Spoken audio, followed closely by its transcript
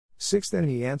6 Then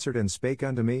he answered and spake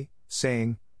unto me,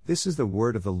 saying, This is the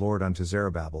word of the Lord unto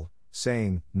Zerubbabel,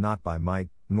 saying, Not by might,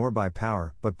 nor by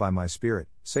power, but by my Spirit,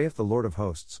 saith the Lord of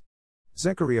hosts.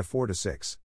 Zechariah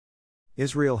 4-6.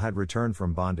 Israel had returned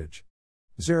from bondage.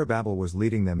 Zerubbabel was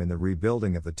leading them in the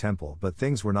rebuilding of the temple, but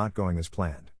things were not going as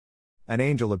planned. An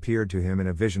angel appeared to him in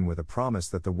a vision with a promise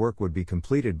that the work would be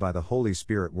completed by the Holy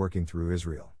Spirit working through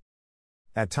Israel.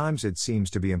 At times it seems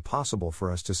to be impossible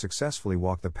for us to successfully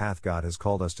walk the path God has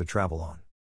called us to travel on.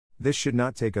 This should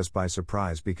not take us by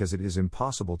surprise because it is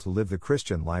impossible to live the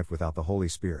Christian life without the Holy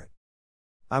Spirit.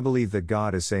 I believe that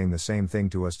God is saying the same thing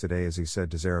to us today as he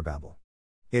said to Zerubbabel.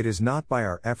 It is not by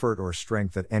our effort or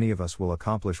strength that any of us will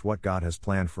accomplish what God has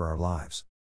planned for our lives.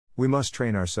 We must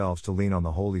train ourselves to lean on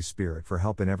the Holy Spirit for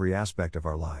help in every aspect of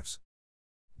our lives.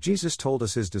 Jesus told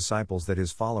us his disciples that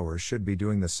his followers should be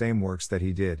doing the same works that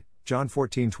he did, John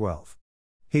 14:12.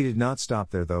 He did not stop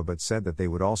there though, but said that they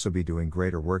would also be doing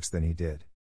greater works than he did.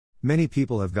 Many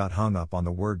people have got hung up on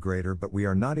the word greater, but we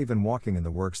are not even walking in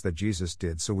the works that Jesus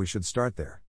did, so we should start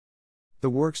there. The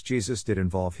works Jesus did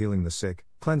involve healing the sick,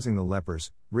 cleansing the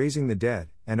lepers, raising the dead,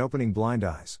 and opening blind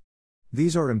eyes.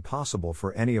 These are impossible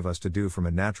for any of us to do from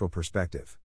a natural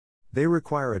perspective. They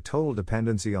require a total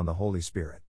dependency on the Holy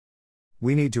Spirit.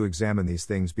 We need to examine these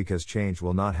things because change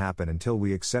will not happen until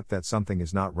we accept that something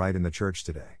is not right in the church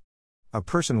today. A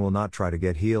person will not try to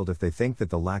get healed if they think that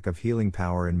the lack of healing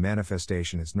power and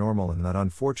manifestation is normal, and that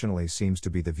unfortunately seems to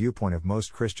be the viewpoint of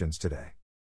most Christians today.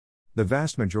 The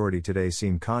vast majority today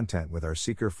seem content with our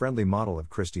seeker-friendly model of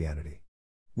Christianity.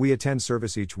 We attend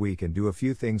service each week and do a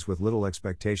few things with little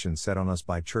expectations set on us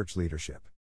by church leadership.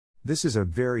 This is a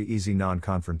very easy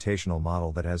non-confrontational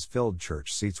model that has filled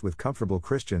church seats with comfortable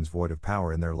Christians void of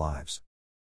power in their lives.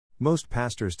 Most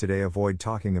pastors today avoid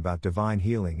talking about divine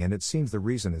healing, and it seems the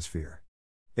reason is fear.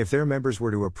 If their members were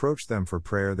to approach them for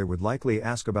prayer, they would likely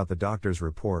ask about the doctor's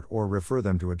report or refer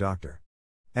them to a doctor.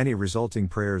 Any resulting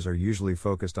prayers are usually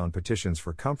focused on petitions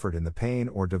for comfort in the pain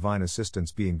or divine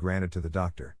assistance being granted to the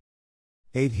doctor.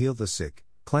 8 Heal the sick,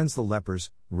 cleanse the lepers,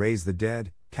 raise the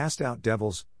dead, cast out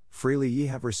devils, freely ye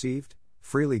have received,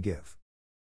 freely give.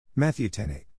 Matthew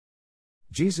 10:8.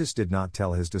 Jesus did not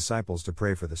tell his disciples to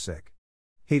pray for the sick.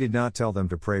 He did not tell them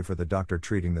to pray for the doctor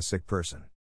treating the sick person.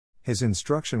 His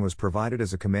instruction was provided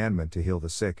as a commandment to heal the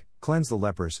sick, cleanse the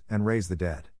lepers, and raise the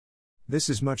dead. This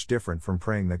is much different from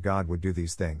praying that God would do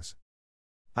these things.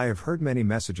 I have heard many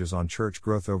messages on church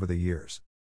growth over the years.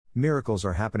 Miracles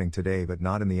are happening today, but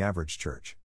not in the average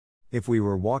church. If we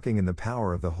were walking in the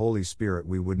power of the Holy Spirit,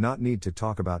 we would not need to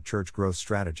talk about church growth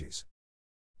strategies.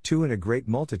 2 And a great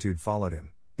multitude followed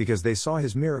him, because they saw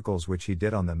his miracles which he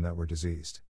did on them that were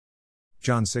diseased.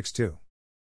 John 6:2.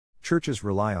 Churches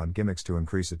rely on gimmicks to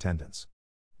increase attendance.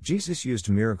 Jesus used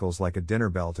miracles like a dinner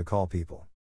bell to call people.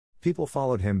 People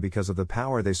followed him because of the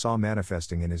power they saw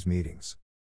manifesting in his meetings.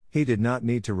 He did not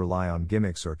need to rely on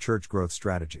gimmicks or church growth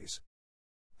strategies.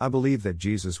 I believe that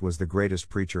Jesus was the greatest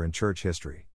preacher in church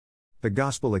history. The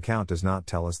gospel account does not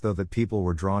tell us though that people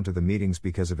were drawn to the meetings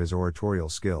because of his oratorial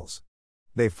skills.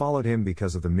 They followed him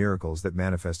because of the miracles that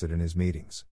manifested in his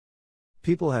meetings.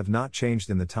 People have not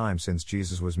changed in the time since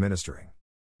Jesus was ministering.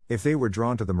 If they were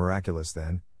drawn to the miraculous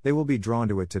then, they will be drawn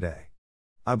to it today.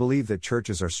 I believe that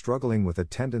churches are struggling with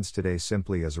attendance today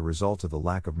simply as a result of the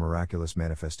lack of miraculous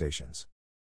manifestations.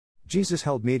 Jesus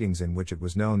held meetings in which it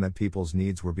was known that people's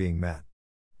needs were being met.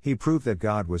 He proved that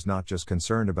God was not just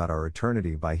concerned about our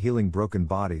eternity by healing broken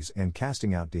bodies and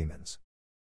casting out demons.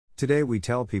 Today we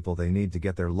tell people they need to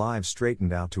get their lives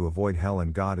straightened out to avoid hell,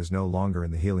 and God is no longer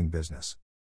in the healing business.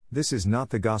 This is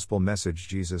not the gospel message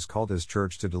Jesus called his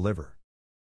church to deliver.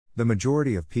 The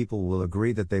majority of people will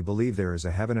agree that they believe there is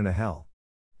a heaven and a hell.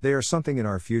 They are something in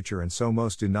our future, and so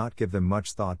most do not give them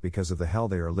much thought because of the hell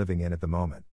they are living in at the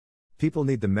moment. People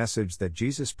need the message that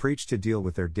Jesus preached to deal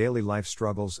with their daily life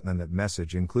struggles, and that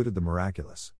message included the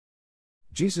miraculous.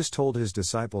 Jesus told his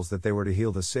disciples that they were to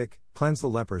heal the sick, cleanse the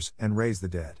lepers, and raise the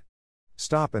dead.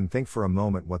 Stop and think for a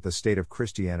moment what the state of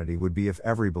Christianity would be if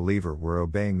every believer were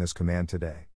obeying this command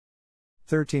today.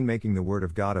 13 Making the word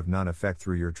of God of none effect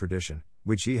through your tradition,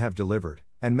 which ye have delivered,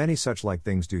 and many such like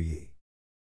things do ye.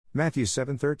 Matthew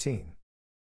 7:13.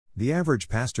 The average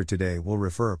pastor today will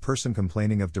refer a person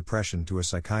complaining of depression to a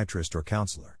psychiatrist or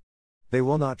counselor. They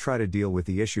will not try to deal with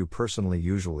the issue personally,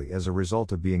 usually as a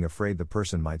result of being afraid the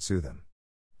person might sue them.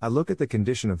 I look at the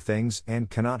condition of things and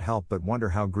cannot help but wonder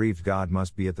how grieved God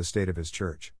must be at the state of his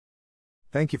church.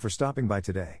 Thank you for stopping by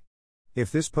today. If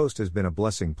this post has been a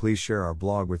blessing, please share our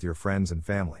blog with your friends and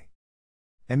family.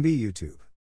 MB YouTube,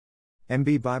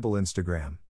 MB Bible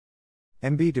Instagram,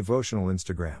 MB Devotional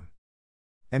Instagram,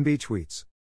 MB Tweets,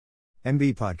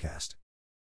 MB Podcast.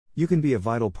 You can be a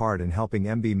vital part in helping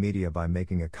MB Media by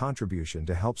making a contribution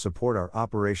to help support our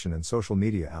operation and social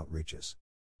media outreaches.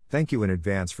 Thank you in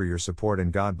advance for your support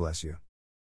and God bless you.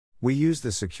 We use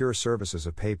the secure services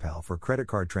of PayPal for credit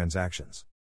card transactions.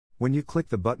 When you click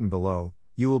the button below,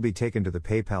 you will be taken to the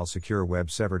PayPal secure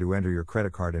web server to enter your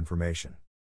credit card information.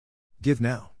 Give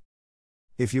now.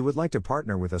 If you would like to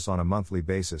partner with us on a monthly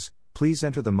basis, please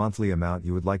enter the monthly amount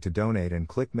you would like to donate and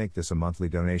click Make this a monthly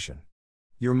donation.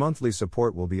 Your monthly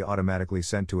support will be automatically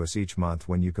sent to us each month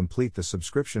when you complete the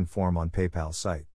subscription form on PayPal's site.